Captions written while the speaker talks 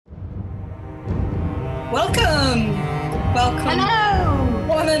Welcome, Hello,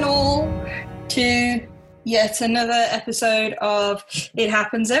 one and all, to yet another episode of It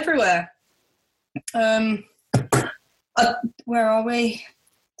Happens Everywhere. Where are we?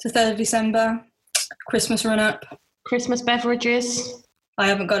 It's the 3rd of December, Christmas run-up. Christmas beverages. I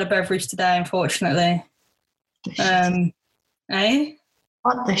haven't got a beverage today, unfortunately.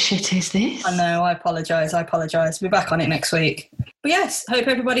 What the shit is this? I know, I apologise. We'll be back on it next week. But yes, hope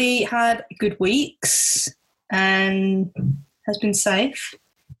everybody had good weeks and has been safe.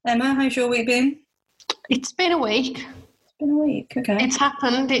 Emma, how's your week been? It's been a week. It's been a week, okay. It's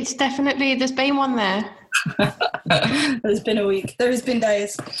happened. It's definitely, there's been one there. There's been a week. There has been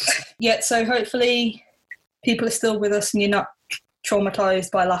days. Yeah, so hopefully people are still with us and you're not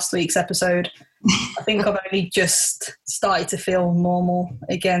traumatised by last week's episode. I think I've only just started to feel normal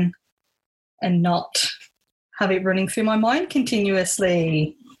again and not have it running through my mind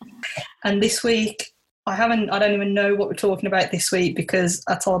continuously. And this week, I don't even know what we're talking about this week because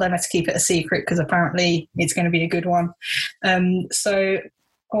I told Emma to keep it a secret because apparently it's going to be a good one. So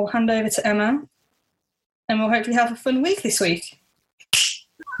I'll hand over to Emma and we'll hopefully have a fun week this week.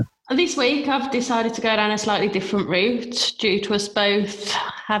 This week, I've decided to go down a slightly different route due to us both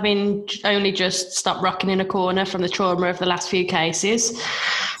having only just stopped rocking in a corner from the trauma of the last few cases.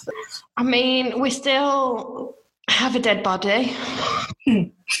 I mean, we still have a dead body.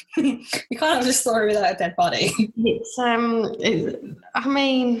 You can't have a story without a dead body. It's I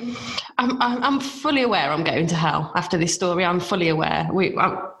mean, I'm fully aware I'm going to hell after this story. I'm fully aware.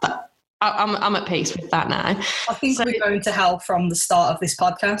 I'm at peace with that now. I think we're going to hell from the start of this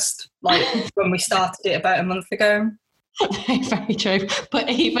podcast, like when we started it about a month ago. Very true. But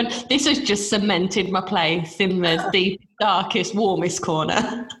even this has just cemented my place in the deep, darkest, warmest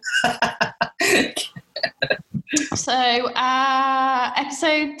corner. So our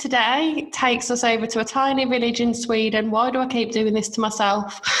episode today takes us over to a tiny village in Sweden. Why do I keep doing this to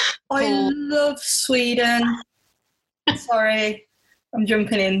myself? I love Sweden. Sorry, I'm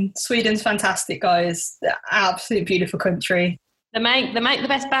jumping in. Sweden's fantastic, guys. They're absolute beautiful country. They make the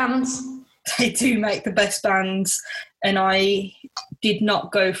best bands. They do make the best bands, and I did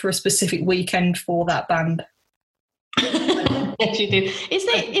not go for a specific weekend for that band. Yes, you did. Is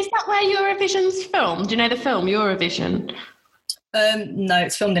that where Eurovision's filmed? Do you know the film Eurovision? No,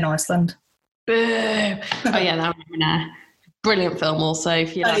 it's filmed in Iceland. Boo! Oh yeah, that remember now. Brilliant film. Also,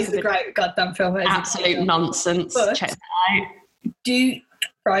 if you that like is a great goddamn film. Absolute nonsense. But check that out.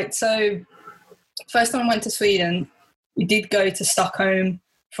 Right, so first time I went to Sweden, we did go to Stockholm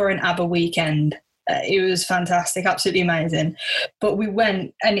for an ABBA weekend. It was fantastic, absolutely amazing. But we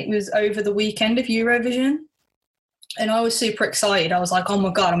went, and it was over the weekend of Eurovision, and I was super excited. I was like, oh my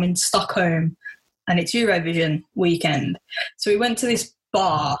God, I'm in Stockholm, and it's Eurovision weekend. So we went to this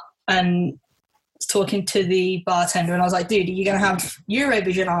bar, and was talking to the bartender, and I was like, dude, are you going to have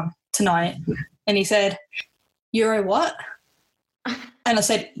Eurovision on tonight? And he said, Euro what? And I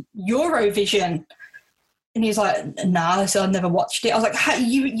said, Eurovision. And he was like, nah, I said, I've never watched it. I was like, hey,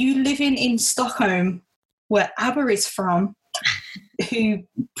 you living in Stockholm, where ABBA is from, who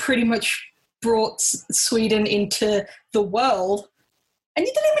pretty much brought Sweden into the world, and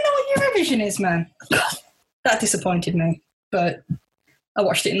you don't even know what Eurovision is, man. That disappointed me, but I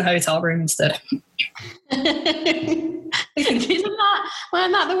watched it in the hotel room instead.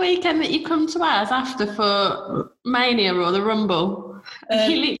 Wasn't that the weekend that you come to ours after for Mania or the Rumble?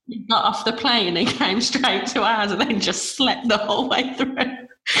 You literally got off the plane and came straight to ours and then just slept the whole way through.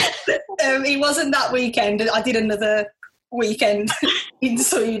 It wasn't that weekend. I did another weekend in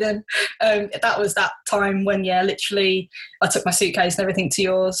Sweden. That was that time when, literally I took my suitcase and everything to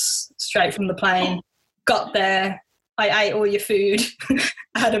yours straight from the plane. Got there, I ate all your food,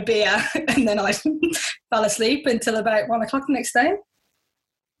 had a beer, and then I fell asleep until about 1 o'clock the next day.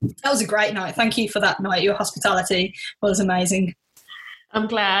 That was a great night. Thank you for that night. Your hospitality was amazing. I'm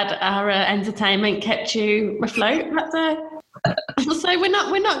glad our entertainment kept you afloat. So we're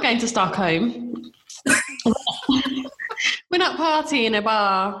not going to Stockholm. We're not partying in a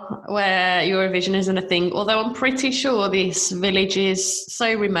bar where Eurovision isn't a thing, although I'm pretty sure this village is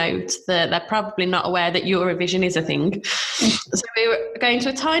so remote that they're probably not aware that Eurovision is a thing. So we were going to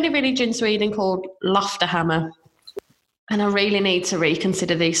a tiny village in Sweden called Loftahammar. And I really need to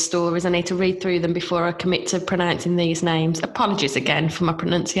reconsider these stories. I need to read through them before I commit to pronouncing these names. Apologies again for my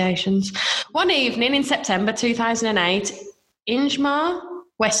pronunciations. One evening in September 2008, Ingemar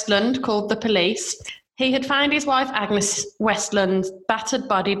Westlund called the police. He had found his wife Agnes Westlund's battered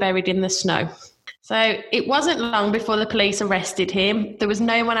body buried in the snow. So it wasn't long before the police arrested him. There was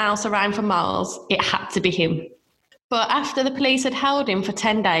no one else around for miles. It had to be him. But after the police had held him for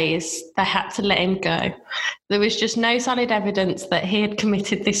 10 days, they had to let him go. There was just no solid evidence that he had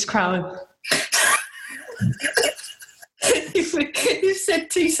committed this crime. You've said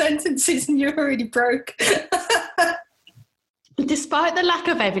 2 sentences and you're already broke. Despite the lack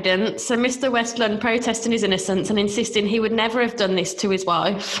of evidence, Mr. Westland protesting his innocence and insisting he would never have done this to his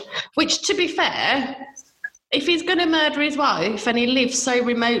wife, which, to be fair, if he's going to murder his wife and he lives so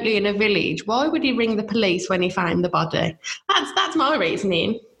remotely in a village, why would he ring the police when he found the body? That's my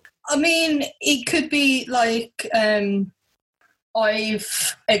reasoning. I mean, it could be like,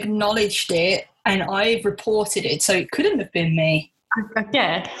 I've acknowledged it and I've reported it, so it couldn't have been me. I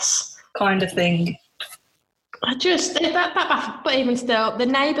guess. Kind of thing. But even still, the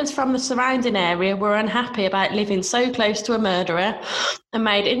neighbours from the surrounding area were unhappy about living so close to a murderer and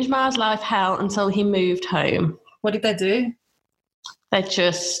made Ingemar's life hell until he moved home. What did they do? They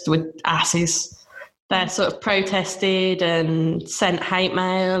just were asses. They sort of protested and sent hate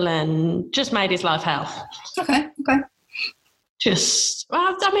mail and just made his life hell. Okay.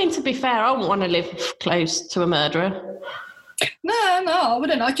 To be fair, I wouldn't want to live close to a murderer. No, I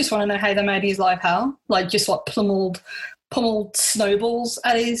wouldn't. I just want to know how they made his life hell. Like, just what pummeled snowballs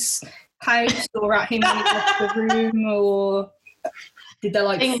at his house or at him in the room, or did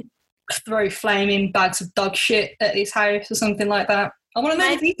they throw flaming bags of dog shit at his house or something like that? I want to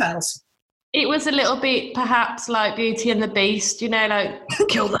know the details. It was a little bit perhaps like Beauty and the Beast, like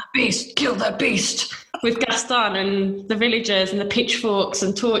kill that beast with Gaston and the villagers and the pitchforks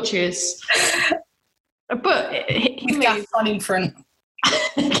and torches. But with Gaston in front.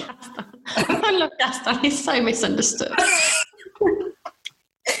 Gaston. I love Gaston. He's so misunderstood.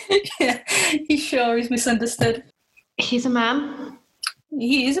 Yeah, he's sure he's misunderstood. He's a man.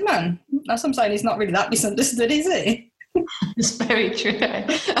 He is a man. That's what I'm saying. He's not really that misunderstood, is he? It's very true.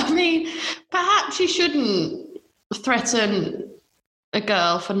 I mean, perhaps you shouldn't threaten a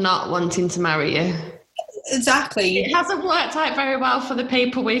girl for not wanting to marry you. Exactly. It hasn't worked out very well for the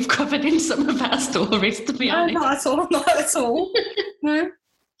people we've covered in some of our stories, to be honest. Not at all. No.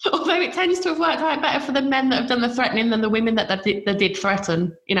 Although it tends to have worked out better for the men that have done the threatening than the women that they did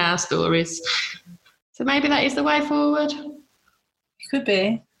threaten in our stories. So maybe that is the way forward. It could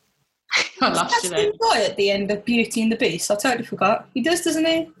be. I lost you there. Guy at the end of Beauty and the Beast. I totally forgot. He does, doesn't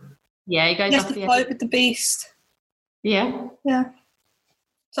he? Yeah, he goes off the fight with the Beast. Yeah. Yeah.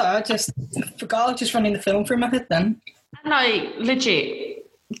 So I just forgot. I was just running the film through my head then. And legit,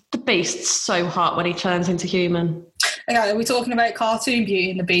 the Beast's so hot when he turns into human. Okay, are we talking about cartoon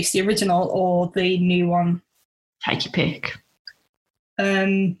Beauty and the Beast, the original or the new one? Take your pick. I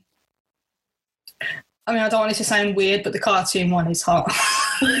mean, I don't want it to sound weird, but the cartoon one is hot.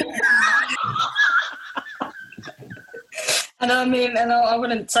 And I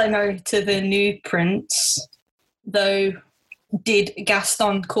wouldn't say no to the new prince, though. Did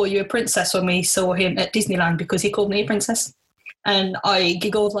Gaston call you a princess when we saw him at Disneyland because he called me a princess? And I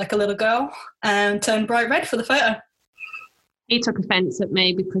giggled like a little girl and turned bright red for the photo. He took offence at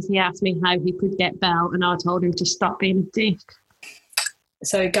me because he asked me how he could get Belle and I told him to stop being a dick.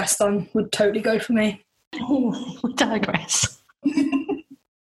 So Gaston would totally go for me. We digress.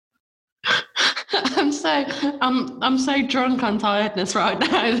 I'm so drunk on tiredness right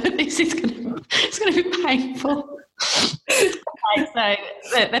now that this is gonna be painful. Okay,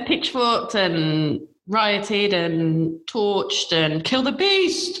 so they pitchforked and rioted and torched and killed the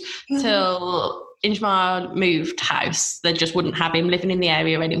beast till Ingemar moved house. They just wouldn't have him living in the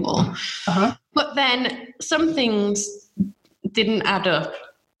area anymore. Uh-huh. But then some things didn't add up.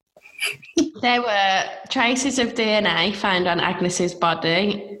 There were traces of DNA found on Agnes's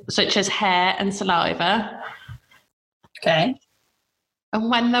body, such as hair and saliva. Okay. And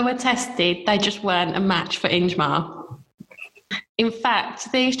when they were tested, they just weren't a match for Ingemar. In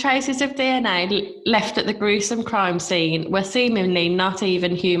fact, these traces of DNA left at the gruesome crime scene were seemingly not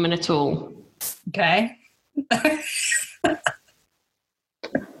even human at all. Okay.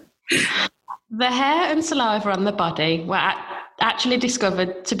 The hair and saliva on the body were actually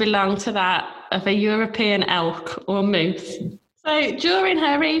discovered to belong to that of a European elk or moose. So during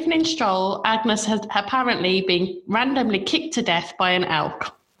her evening stroll, Agnes had apparently been randomly kicked to death by an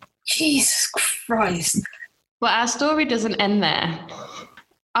elk. Jesus Christ. But our story doesn't end there.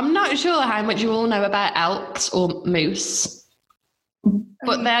 I'm not sure how much you all know about elks or moose,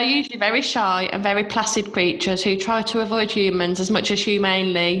 but they are usually very shy and very placid creatures who try to avoid humans as much as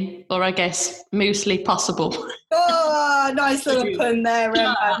humanely, or I guess moosely possible. Oh, nice little pun there,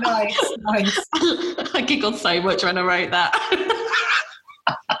 Emma. Nice. I giggled so much when I wrote that.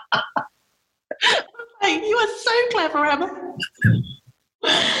 You are so clever, Emma.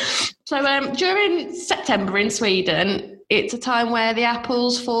 So during September in Sweden, it's a time where the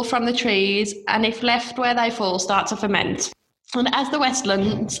apples fall from the trees, and if left where they fall, start to ferment. And as the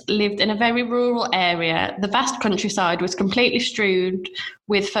Westlands lived in a very rural area, the vast countryside was completely strewed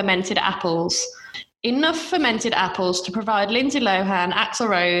with fermented apples. Enough fermented apples to provide Lindsay Lohan, Axl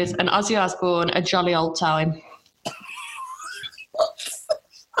Rose and Ozzy Osbourne a jolly old time.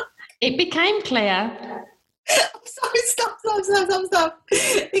 It became clear... Stop.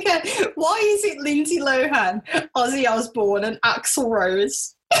 Okay, why is it Lindsay Lohan, Ozzy Osbourne and Axl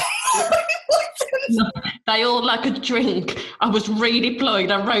Rose? They all like a drink. I was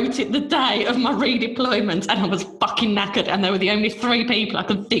redeployed. I wrote it the day of my redeployment and I was fucking knackered, and there were the only 3 people I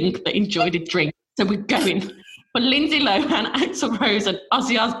could think that enjoyed a drink. So we're going for Lindsay Lohan, Axl Rose and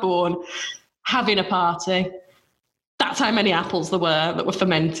Ozzy Osbourne having a party. That's how many apples there were that were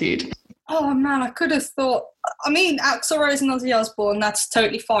fermented. Oh man, I could have thought, I mean, Axl Rose and Ozzy Osbourne, that's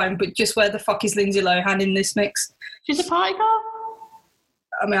totally fine, but just where the fuck is Lindsay Lohan in this mix? She's a party girl.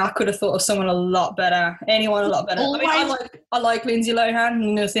 I mean, I could have thought of someone a lot better. Anyone a lot better. Always. I mean, I like Lindsay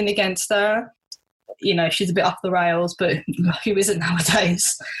Lohan, nothing against her. You know, she's a bit off the rails, but who isn't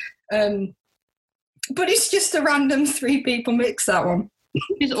nowadays? But it's just a random 3 people mix, that one.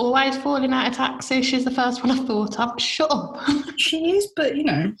 She's always falling out of taxis. She's the first one I thought of. Shut up. She is, but you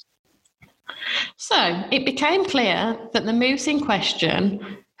know. So it became clear that the moose in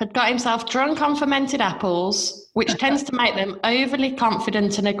question had got himself drunk on fermented apples, which tends to make them overly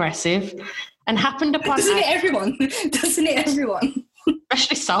confident and aggressive, and happened upon... Doesn't it everyone?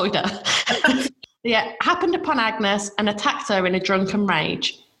 Especially cider. Yeah, happened upon Agnes and attacked her in a drunken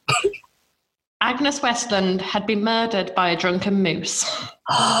rage. Agnes Westland had been murdered by a drunken moose.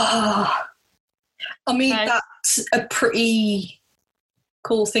 I mean, that's a pretty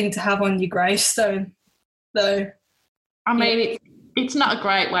cool thing to have on your gravestone, though. I mean, it's not a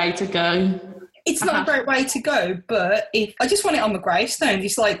great way to go. It's not a great way to go, but if I just want it on my gravestone,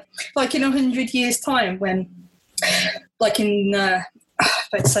 just like in 100 years' time, when, like in,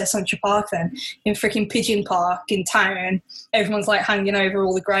 let's say Central Park, then in freaking Pigeon Park in town, everyone's like hanging over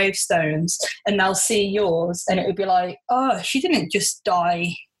all the gravestones, and they'll see yours, and it would be like, oh, she didn't just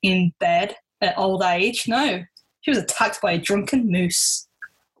die in bed at old age. No, she was attacked by a drunken moose.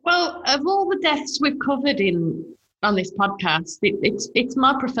 Well, of all the deaths we've covered on this podcast, it's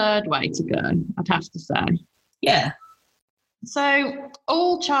my preferred way to go, I'd have to say. Yeah. So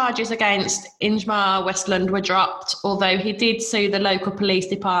all charges against Ingmar Westland were dropped, although he did sue the local police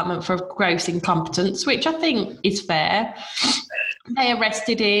department for gross incompetence, which I think is fair. They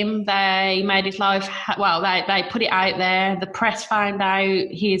arrested him. They made his life... Well, they put it out there. The press found out.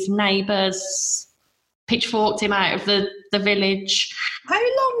 His neighbours pitchforked him out of the village. How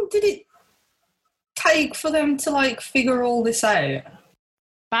long did it take for them to, like, figure all this out?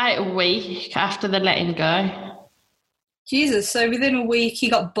 About a week after they let him go. Jesus, so within a week he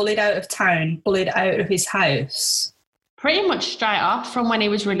got bullied out of town, bullied out of his house. Pretty much straight off from when he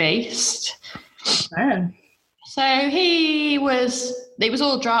was released. Man. So it was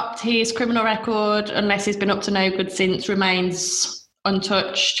all dropped. His criminal record, unless he's been up to no good since, remains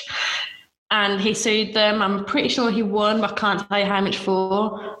untouched. And he sued them. I'm pretty sure he won, but I can't tell you how much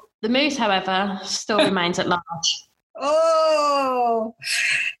for. The moose, however, still remains at large. Oh,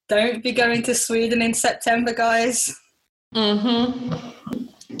 don't be going to Sweden in September, guys. Mm-hmm.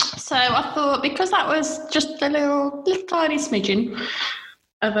 So I thought, because that was just a little tiny smidgen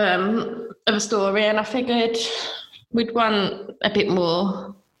of a story, and I figured we'd want a bit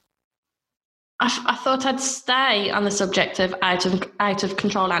more. I thought I'd stay on the subject of out of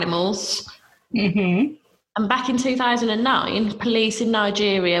control animals. Mm-hmm. And back in 2009, police in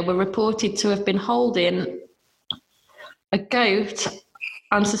Nigeria were reported to have been holding a goat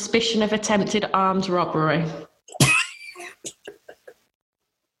on suspicion of attempted armed robbery.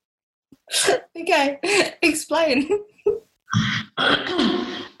 Okay, explain.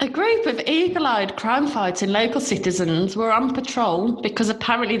 A group of eagle-eyed crime-fighting local citizens were on patrol, because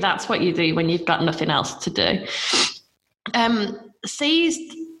apparently that's what you do when you've got nothing else to do.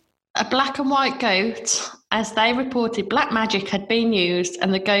 Seized a black and white goat, as they reported black magic had been used,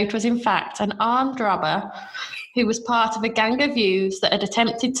 and the goat was in fact an armed robber who was part of a gang of youths that had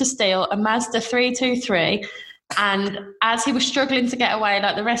attempted to steal a Mazda 323. And as he was struggling to get away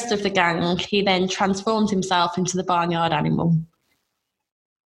like the rest of the gang, he then transformed himself into the barnyard animal.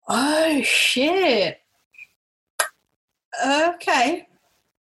 Oh, shit. Okay.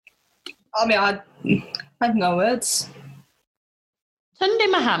 I mean, I have no words.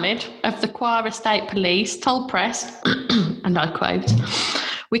 Tunde Mohammed of the Kwara State Police told press, and I quote,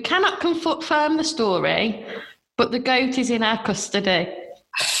 "We cannot confirm the story, but the goat is in our custody.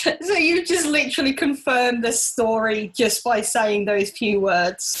 So you just literally confirmed the story just by saying those few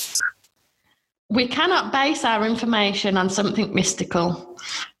words. We cannot base our information on something mystical.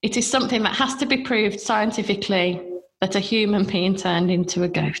 It is something that has to be proved scientifically that a human being turned into a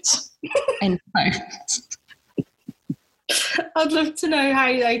goat. End quote. I'd love to know how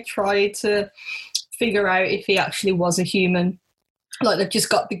they tried to figure out if he actually was a human. Like, they've just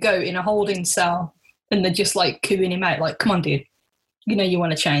got the goat in a holding cell and they're just like cooing him out, like, come on, dude. You know you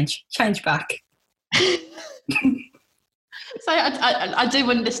want to change back. So I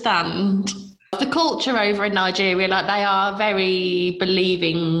do understand the culture over in Nigeria. Like, they are very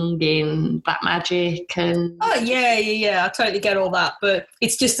believing in black magic and. Oh yeah. I totally get all that, but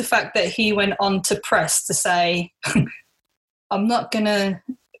it's just the fact that he went on to press to say, "I'm not gonna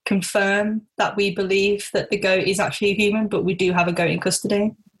confirm that we believe that the goat is actually a human, but we do have a goat in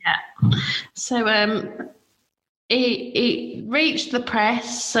custody." Yeah. So it reached the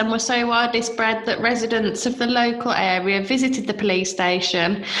press and was so widely spread that residents of the local area visited the police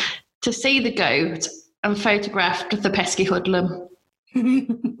station to see the goat and photographed the pesky hoodlum.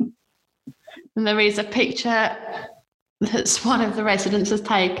 And there is a picture that one of the residents has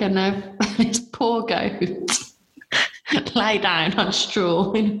taken of this poor goat lay down on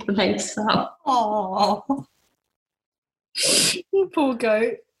straw in a police cell. Oh, poor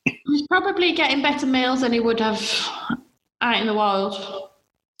goat. He's probably getting better meals than he would have out in the wild.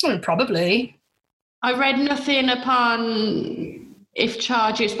 Well, probably. I read nothing upon if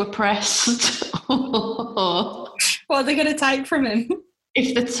charges were pressed or What are they going to take from him?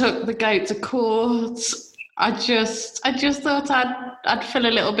 if they took the goat to court. I just thought I'd fill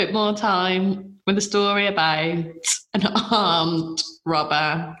a little bit more time with a story about an armed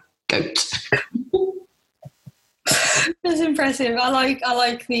robber goat. That's impressive. I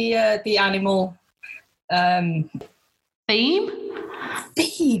like the animal Theme?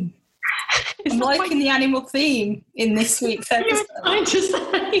 theme. I'm liking the animal theme in this week's episode. You were trying to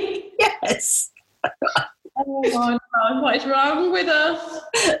say. Yes. Oh my God, what is wrong with us?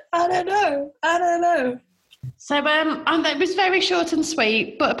 I don't know. So and it was very short and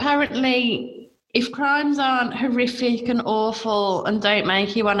sweet, but apparently if crimes aren't horrific and awful and don't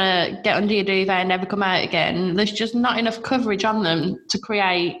make you want to get under your duvet and never come out again, there's just not enough coverage on them to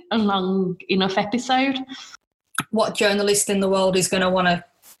create a long enough episode. What journalist in the world is going to want to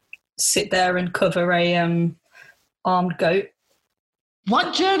sit there and cover a armed goat?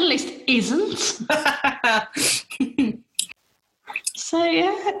 What journalist isn't? So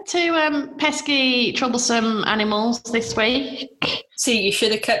yeah, two pesky, troublesome animals this week. See, you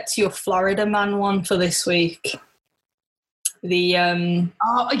should have kept your Florida man one for this week. The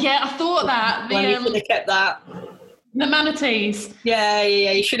Oh yeah, I thought that. you should have kept that. The manatees. Yeah.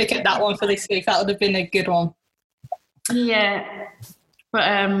 You should have kept that one for this week. That would have been a good one. Yeah, but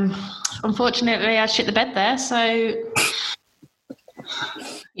unfortunately, I shit the bed there. So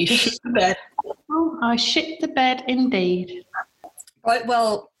You shit the bed. I shit the bed indeed. Right.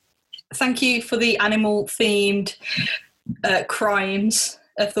 Well, thank you for the animal-themed crimes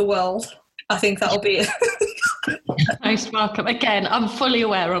of the world. I think that'll be it. Most welcome. Again, I'm fully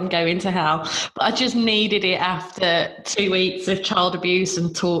aware I'm going to hell, but I just needed it after 2 weeks of child abuse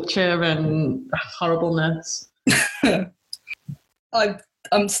and torture and horribleness.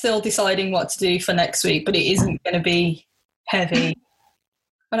 I'm still deciding what to do for next week, but it isn't going to be heavy.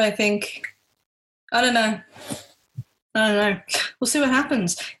 I don't think. I don't know. We'll see what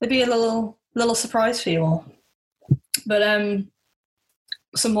happens. There'll be a little surprise for you all. But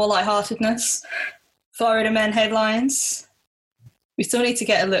some more lightheartedness. Florida men headlines. We still need to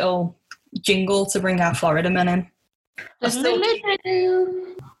get a little jingle to bring our Florida men in.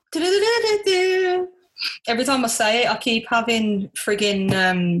 Every time I say it, I keep having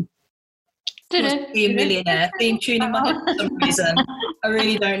friggin' Must Be a Millionaire theme tune in my head for some reason. I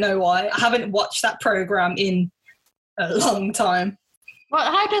really don't know why. I haven't watched that program in a long time. Well,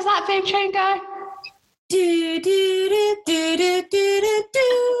 how does that theme tune go? Do, do, do, do, do, do, do,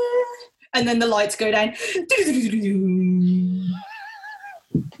 do. And then the lights go down. Do, do, do, do.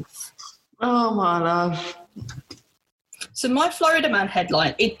 Oh my love. So my Florida man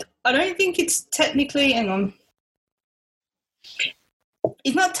headline, I don't think it's technically, hang on.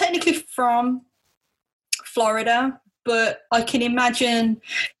 It's not technically from Florida, but I can imagine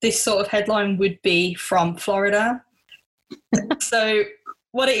this sort of headline would be from Florida. So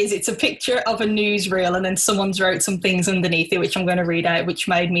what it is, it's a picture of a newsreel and then someone's wrote some things underneath it, which I'm going to read out, which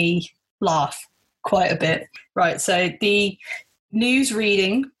made me laugh quite a bit. Right, so the news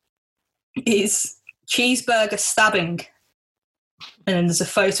reading is cheeseburger stabbing. And then there's a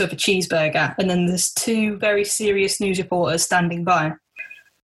photo of a cheeseburger. And then there's two very serious news reporters standing by.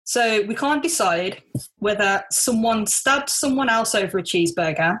 So we can't decide whether someone stabbed someone else over a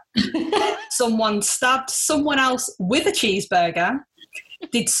cheeseburger, someone stabbed someone else with a cheeseburger,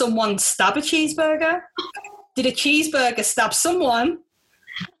 did someone stab a cheeseburger, did a cheeseburger stab someone,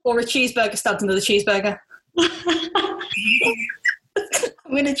 or a cheeseburger stabbed another cheeseburger.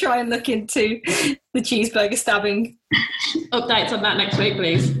 I'm going to try and look into the cheeseburger stabbing. Updates on that next week,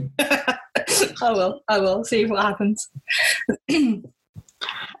 please. I will. See what happens.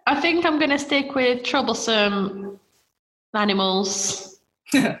 I think I'm going to stick with troublesome animals.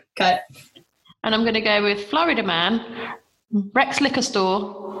 Okay. And I'm going to go with Florida man, Rex liquor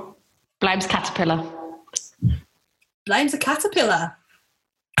store, blames caterpillar. Blames a caterpillar.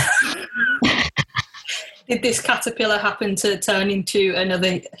 Did this caterpillar happen to turn into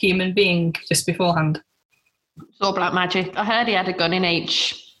another human being just beforehand? It's all black magic. I heard he had a gun in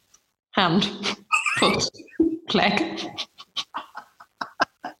each hand, foot, leg.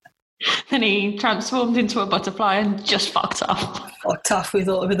 And he transformed into a butterfly and just fucked off. Fucked off with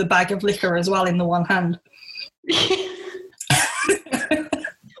a bag of liquor as well in the one hand.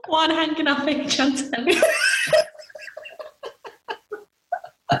 One hanging off each antenna.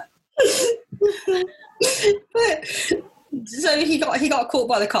 So he got caught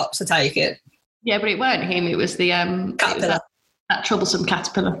by the cops, I take it. Yeah, but it weren't him. It was the caterpillar. That troublesome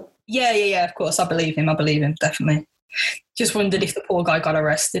caterpillar. Yeah. Of course, I believe him, definitely. Just wondered if the poor guy got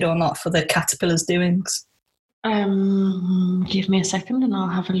arrested or not for the caterpillar's doings. Give me a second and I'll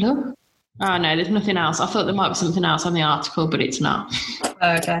have a look. Oh no, there's nothing else. I thought there might be something else on the article, but it's not.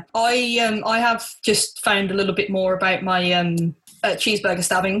 Okay. I have just found a little bit more about my cheeseburger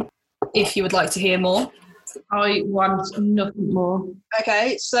stabbing, if you would like to hear more. I want nothing more.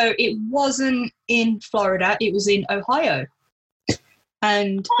 Okay, so it wasn't in Florida, it was in Ohio.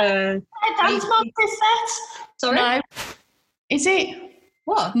 And Dance Moms is set. Sorry? No. Is it?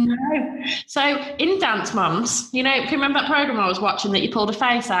 What? No. So in Dance Moms, you know, can you remember that programme I was watching that you pulled a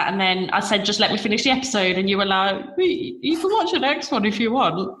face at and then I said, just let me finish the episode and you were like, you can watch the next one if you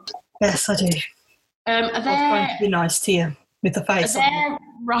want. Yes, I do. I was going to be nice to you with the face on. Their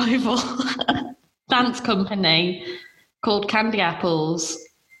rival dance company called Candy Apples,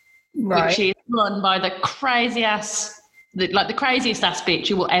 right, which is run by the craziest ass bitch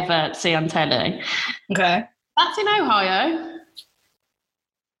you will ever see on telly. Okay. That's in Ohio.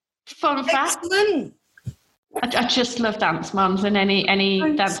 Fun fact. Excellent. I just love Dance Moms and any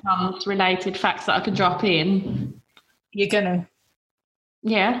Dance Moms related facts that I can drop in. You're gonna?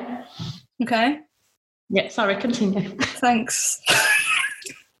 Yeah. Okay. Yeah, sorry, continue. Thanks.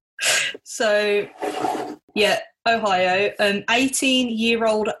 So, yeah, Ohio,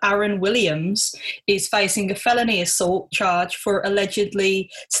 18-year-old Aaron Williams is facing a felony assault charge for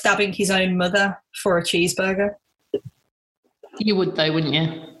allegedly stabbing his own mother for a cheeseburger. You would though, wouldn't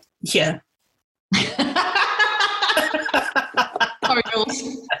you? Yeah. Sorry,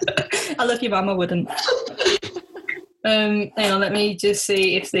 Jules. I love your mum, I wouldn't. Hang on, let me just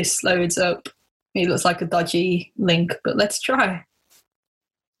see if this loads up. It looks like a dodgy link, but let's try.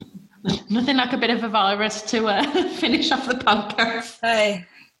 Nothing like a bit of a virus to finish off the podcast. Hey,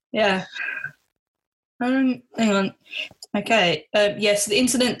 yeah. Hang on. Okay. Yes, the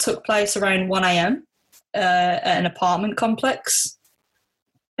incident took place around 1 a.m. At an apartment complex.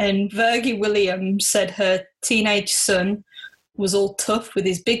 And Virgie Williams said her teenage son was all tough with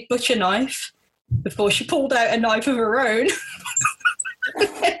his big butcher knife before she pulled out a knife of her own.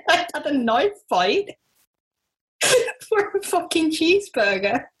 They had a knife fight for a fucking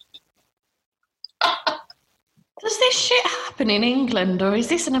cheeseburger. Does this shit happen in England or is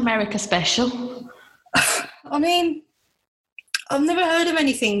this an America special? I mean, I've never heard of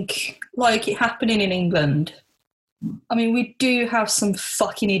anything like it happening in England. I mean, we do have some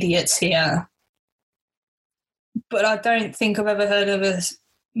fucking idiots here. But I don't think I've ever heard of a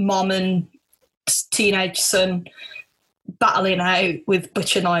mom and teenage son battling out with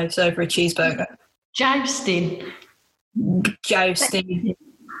butcher knives over a cheeseburger. Jousting.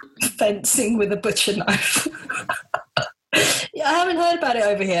 Fencing with a butcher knife. Yeah, I haven't heard about it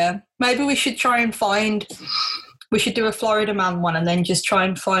over here. Maybe we should try and we should do a Florida man one and then just try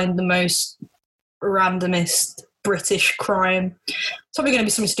and find the most randomest British crime. It's probably going to be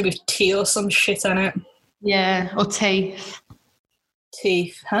something to do with tea or some shit on it. Yeah, or teeth.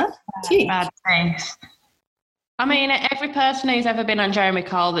 Teeth, huh? Teeth. Bad teeth. I mean, every person who's ever been on Jeremy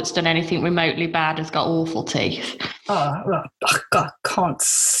Kyle that's done anything remotely bad has got awful teeth. Oh, God, I can't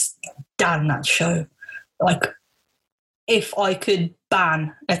stand that show. Like, if I could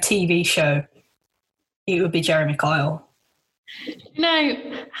ban a TV show, it would be Jeremy Kyle. You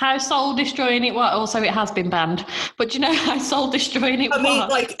know how soul destroying it was? Also, it has been banned. But do you know how soul destroying it was? I mean,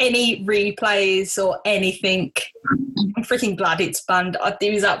 like any replays or anything, I'm freaking glad it's banned.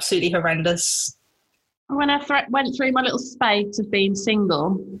 It was absolutely horrendous. When I went through my little spate of being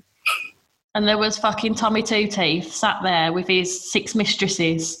single, and there was fucking Tommy Two Teeth sat there with his 6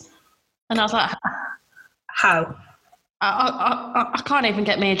 mistresses, and I was like, how? I can't even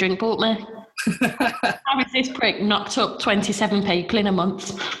get me a drink bought me. How is this prick knocked up 27 people in a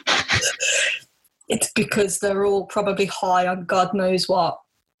month? It's because they're all probably high on God knows what,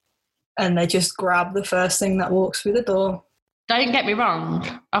 and they just grab the first thing that walks through the door. Don't get me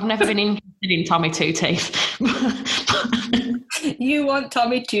wrong, I've never been interested in Tommy Two Teeth. You want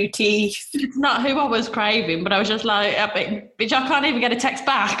Tommy Two Teeth? It's not who I was craving, but I was just like, bitch, I can't even get a text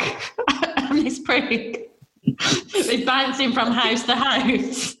back. I'm this prick. We're bouncing from house to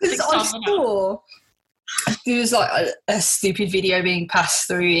house. I saw there was like a stupid video being passed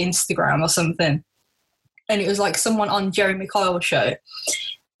through Instagram or something, and it was like someone on Jeremy Kyle's show,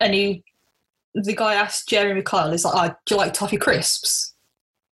 and the guy asked Jeremy Kyle, he's like, oh, do you like toffee crisps?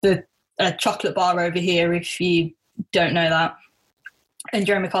 The chocolate bar over here, if you don't know that. And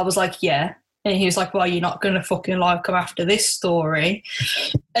Jeremy Kyle was like, yeah. And he was like, well, you're not going to fucking like him after this story.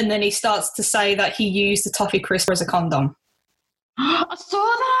 And then he starts to say that he used the toffee crisp as a condom. I saw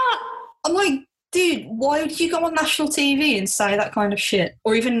that. I'm like, dude, why would you go on national TV and say that kind of shit?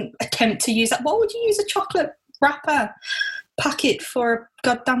 Or even attempt to use that? Why would you use a chocolate wrapper packet for a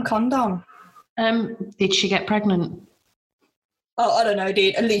goddamn condom? Did she get pregnant? Oh, I don't know,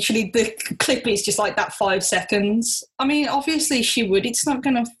 dude. Literally, the clip is just like that 5 seconds. I mean, obviously she would. It's not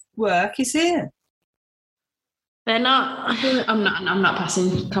going to work, is it? They're not. I'm not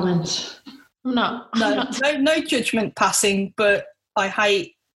passing comments. No judgment passing, but I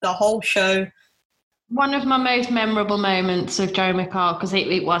hate the whole show. One of my most memorable moments of Jeremy Kyle, because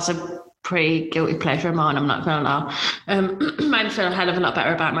it was a pretty guilty pleasure of mine, I'm not going to lie, made me feel a hell of a lot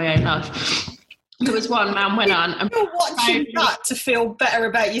better about my own life. There was one man went on and you're watching that to feel better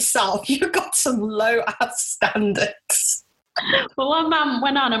about yourself. You've got some low ass standards. Well, one man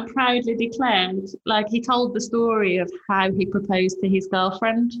went on and proudly declared, like he told the story of how he proposed to his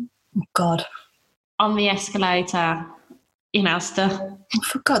girlfriend. Oh, God. On the escalator in Asda.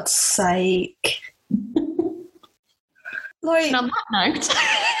 For God's sake. Like, and on that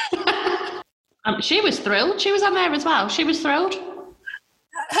note, she was thrilled. She was on there as well. She was thrilled.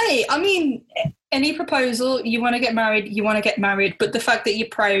 Hey, I mean, any proposal, you want to get married, but the fact that you're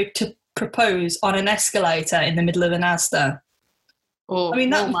proud to propose on an escalator in the middle of an Asda. Or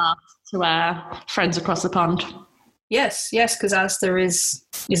Walmart to our friends across the pond. Yes, because Asda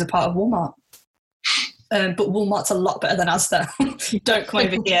is a part of Walmart. But Walmart's a lot better than Asda. Don't come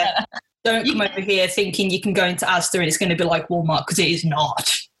over here. Don't come over here thinking you can go into Asda and it's going to be like Walmart, because it is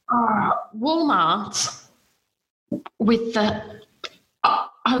not. Walmart with the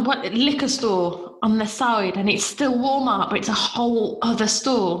liquor store on the side, and it's still Walmart, but it's a whole other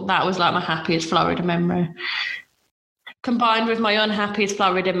store. That was like my happiest Florida memory, combined with my unhappiest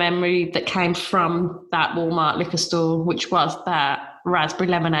Florida memory that came from that Walmart liquor store, which was that raspberry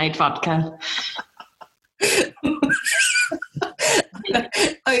lemonade vodka.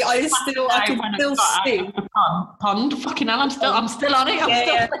 I can still see pond. Fucking hell, I'm still on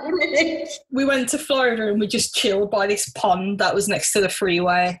it. We went to Florida and we just chilled by this pond that was next to the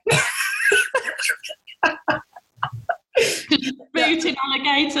freeway. Booting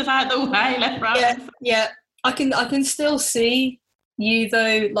alligators out the way, left, right. Yeah. I can still see you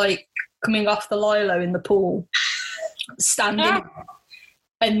though, like coming off the lilo in the pool, standing,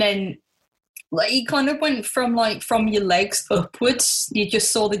 and then. Like you kind of went from your legs upwards. You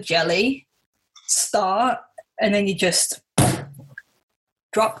just saw the jelly start, and then you just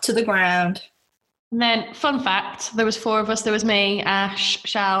dropped to the ground. And then, fun fact: there was 4 of us. There was me, Ash,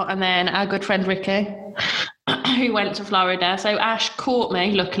 Shal, and then our good friend Ricky, who went to Florida. So Ash caught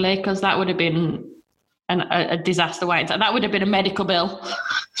me, luckily, because that would have been a disaster waiting. That would have been a medical bill.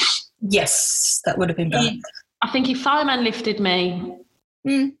 Yes, that would have been bad. I think he fireman lifted me.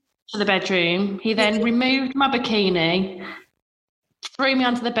 To the bedroom. He then removed my bikini, threw me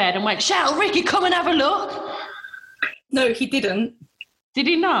onto the bed and went, Shell, Ricky, come and have a look. No, he didn't. Did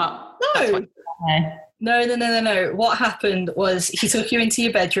he not? No. No. What happened was he took you into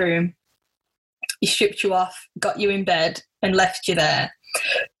your bedroom, he stripped you off, got you in bed and left you there.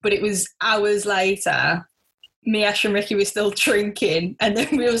 But it was hours later, me, Ash and Ricky were still drinking, and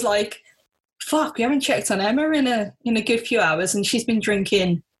then we was like, fuck, we haven't checked on Emma in a good few hours, and she's been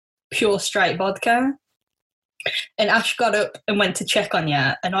drinking pure straight vodka. And Ash got up and went to check on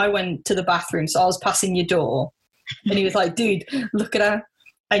you, and I went to the bathroom, so I was passing your door, And he was like, dude, look at her.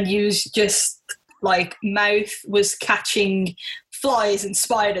 And you was just like, mouth was catching flies and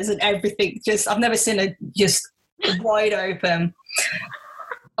spiders and everything. Just, I've never seen her just wide open.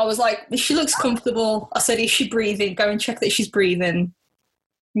 I was like, she looks comfortable. I said, is she breathing? Go and check that she's breathing.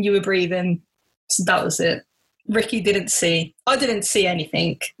 And you were breathing. So that was it. Ricky didn't see. I didn't see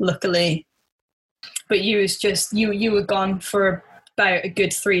anything, luckily. But you was just, you were gone for about a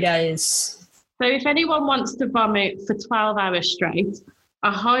good 3 days. So if anyone wants to vomit for 12 hours straight,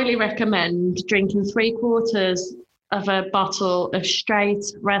 I highly recommend drinking 3/4 of a bottle of straight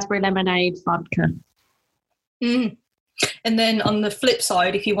raspberry lemonade vodka. Mm. And then on the flip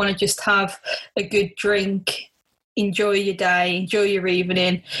side, if you want to just have a good drink, enjoy your day, enjoy your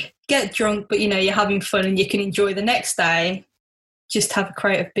evening, get drunk, but you're having fun and you can enjoy the next day, just have a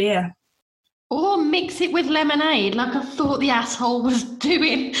crate of beer. Or mix it with lemonade, like I thought the asshole was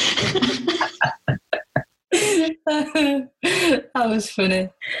doing. That was funny.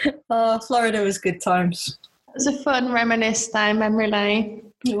 Oh, Florida was good times. It was a fun reminisce day, memory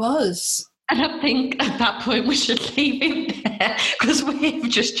lane. It was. And I think at that point we should leave it there because we've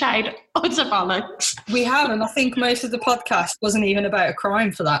just chatted utter bollocks. We have, and I think most of the podcast wasn't even about a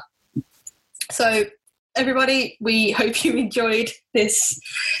crime for that. So, everybody, we hope you enjoyed this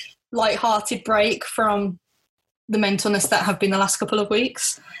light-hearted break from the mentalness that have been the last couple of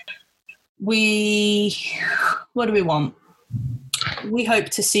weeks. What do we want? We hope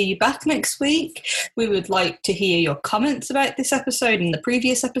to see you back next week. We would like to hear your comments about this episode and the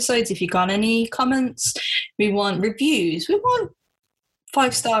previous episodes. If you got any comments, we want reviews. We want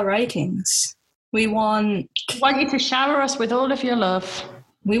 5-star ratings. We want you to shower us with all of your love.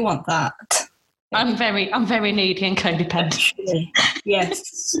 We want that. I'm very needy and codependent.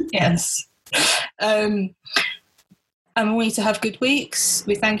 Yes. And we want you to have good weeks.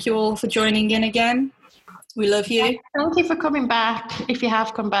 We thank you all for joining in again. We love you. Thank you for coming back, if you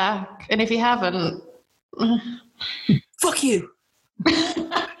have come back. And if you haven't... Fuck you.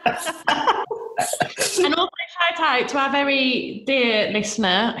 And also shout out to our very dear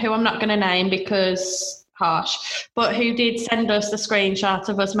listener, who I'm not going to name because harsh, but who did send us the screenshot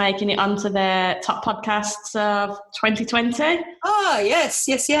of us making it onto their top podcasts of 2020. Ah, yes.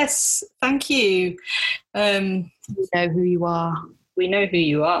 Thank you. We know who you are. We know who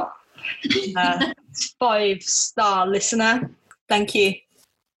you are. 5-star listener. Thank you.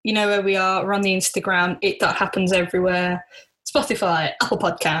 You know where we are. We're on the Instagram. It.happens everywhere. Spotify, Apple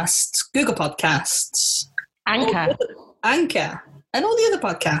Podcasts, Google Podcasts, Anchor, and all the other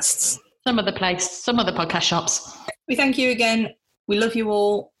podcasts. Some other podcast shops. We thank you again. We love you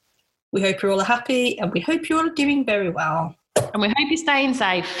all. We hope you're all happy, and we hope you're all doing very well. And we hope you're staying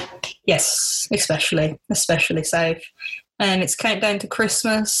safe. Yes, especially safe. And it's countdown to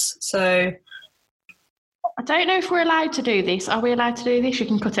Christmas, so... I don't know if we're allowed to do this. Are we allowed to do this? You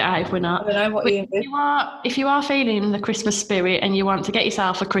can cut it out if we're not. I don't know what if you are feeling the Christmas spirit and you want to get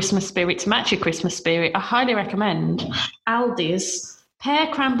yourself a Christmas spirit to match your Christmas spirit, I highly recommend Aldi's pear,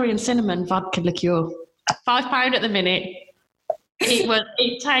 cranberry and cinnamon vodka liqueur. £5 at the minute.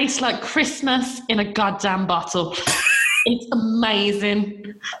 It tastes like Christmas in a goddamn bottle. It's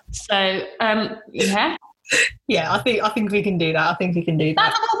amazing. So, yeah. Yeah, I think we can do that. We tend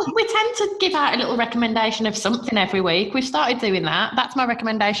to give out a little recommendation of something every week. We've started doing that. That's my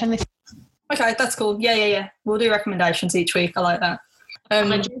recommendation. Okay, that's cool. Yeah. We'll do recommendations each week. I like that.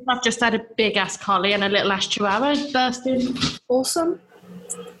 I've just had a big ass collie and a little ass chihuahua burst in. Awesome.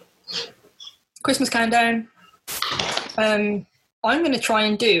 Christmas countdown. I'm going to try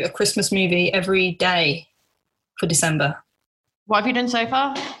and do a Christmas movie every day for December. What have you done so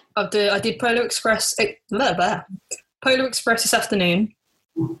far? I did Polar Express. Polar Express this afternoon.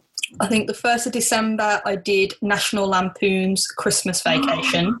 I think the 1st of December I did National Lampoon's Christmas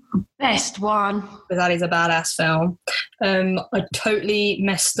Vacation. Best one. Because that is a badass film. I totally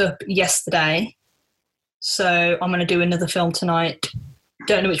messed up yesterday, so I'm going to do another film tonight.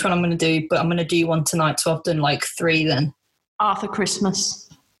 Don't know which one I'm going to do, but I'm going to do one tonight. So I've done like 3 then. Arthur Christmas.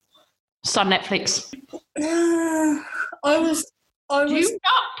 It's on Netflix. Do you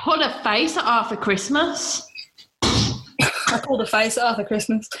not pull a face at Arthur Christmas? I pulled a face at Arthur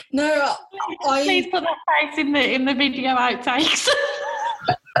Christmas. No, Please put that face in the video outtakes.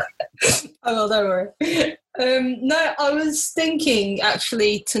 Oh, well, don't worry. No, I was thinking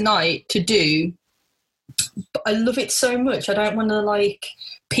actually tonight to do, but I love it so much. I don't want to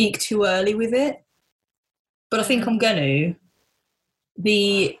peak too early with it, but I think I'm going to.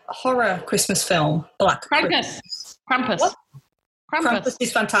 The horror Christmas film, Black Christmas. Krampus. What? Krampus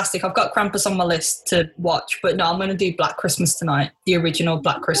is fantastic. I've got Krampus on my list to watch, but no, I'm going to do Black Christmas tonight, the original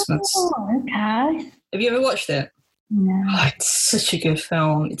Black Christmas. Oh, okay. Have you ever watched it? Yeah. Oh, it's such a good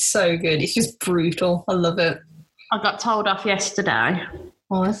film. It's so good. It's just brutal. I love it. I got told off yesterday.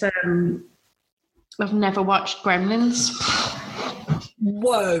 What? I've never watched Gremlins.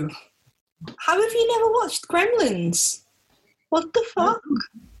 Whoa. How have you never watched Gremlins? What the fuck?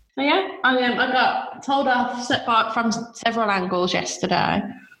 So yeah, I got told off from several angles yesterday.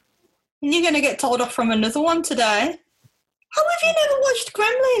 And you're going to get told off from another one today? How have you never watched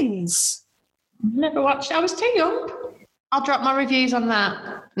Gremlins? Never watched. I was too young. I'll drop my reviews on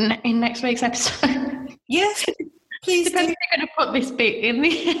that in next week's episode. Yes, please do. Depends if you're going to put this bit in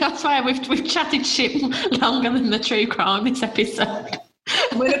the. I swear we've chatted shit longer than the true crime this episode.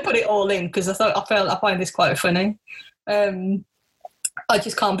 I'm going to put it all in because I find this quite funny. I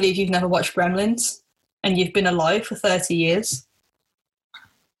just can't believe you've never watched Gremlins and you've been alive for 30 years.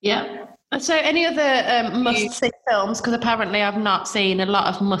 Yeah. So any other must-see films? Because apparently I've not seen a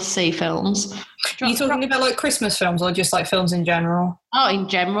lot of must-see films. Are you talking about like Christmas films or just like films in general? Oh, in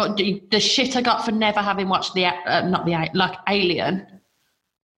general. The shit I got for never having watched Alien.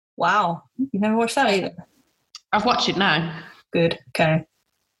 Wow. You've never watched that either? I've watched it now. Good. Okay.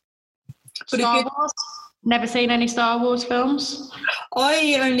 Star Wars? Never seen any Star Wars films?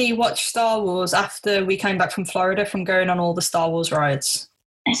 I only watched Star Wars after we came back from Florida from going on all the Star Wars rides.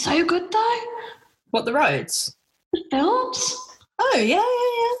 They're so good though. What, the rides? The films? Oh, yeah.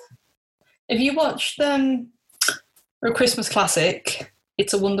 Have you watched a Christmas classic,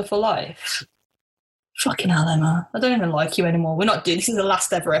 It's a Wonderful Life? Fucking hell, Emma. I don't even like you anymore. This is the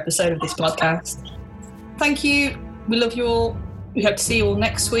last ever episode of this podcast. Thank you. We love you all. We hope to see you all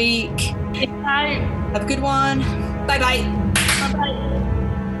next week. Bye. Have a good one. Bye-bye. Bye-bye.